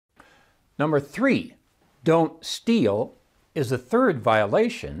Number 3, don't steal is the third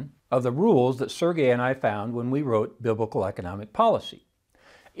violation of the rules that Sergey and I found when we wrote Biblical Economic Policy.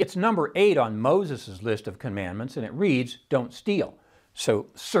 It's number 8 on Moses' list of commandments, and it reads, don't steal. So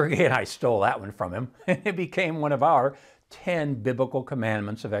Sergey and I stole that one from him, and it became one of our 10 biblical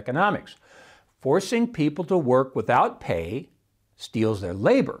commandments of economics. Forcing people to work without pay steals their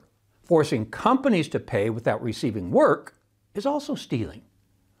labor. Forcing companies to pay without receiving work is also stealing.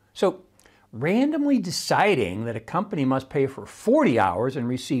 So randomly deciding that a company must pay for 40 hours and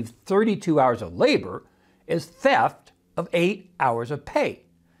receive 32 hours of labor is theft of 8 hours of pay.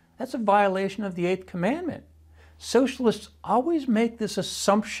 That's a violation of the 8th commandment. Socialists always make this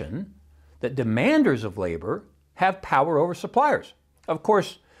assumption that demanders of labor have power over suppliers. Of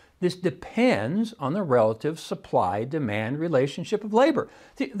course, this depends on the relative supply-demand relationship of labor.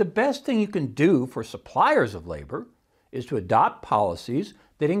 The best thing you can do for suppliers of labor is to adopt policies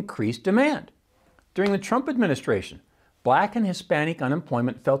that increase demand. During the Trump administration, Black and Hispanic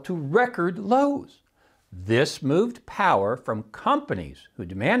unemployment fell to record lows. This moved power from companies who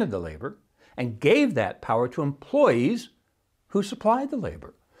demanded the labor and gave that power to employees who supplied the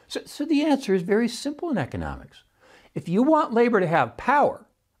labor. So the answer is very simple in economics. If you want labor to have power,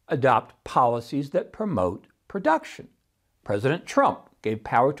 adopt policies that promote production. President Trump gave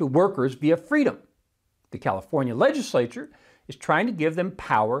power to workers via freedom. The California legislature is trying to give them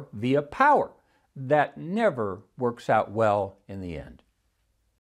power via power. That never works out well in the end.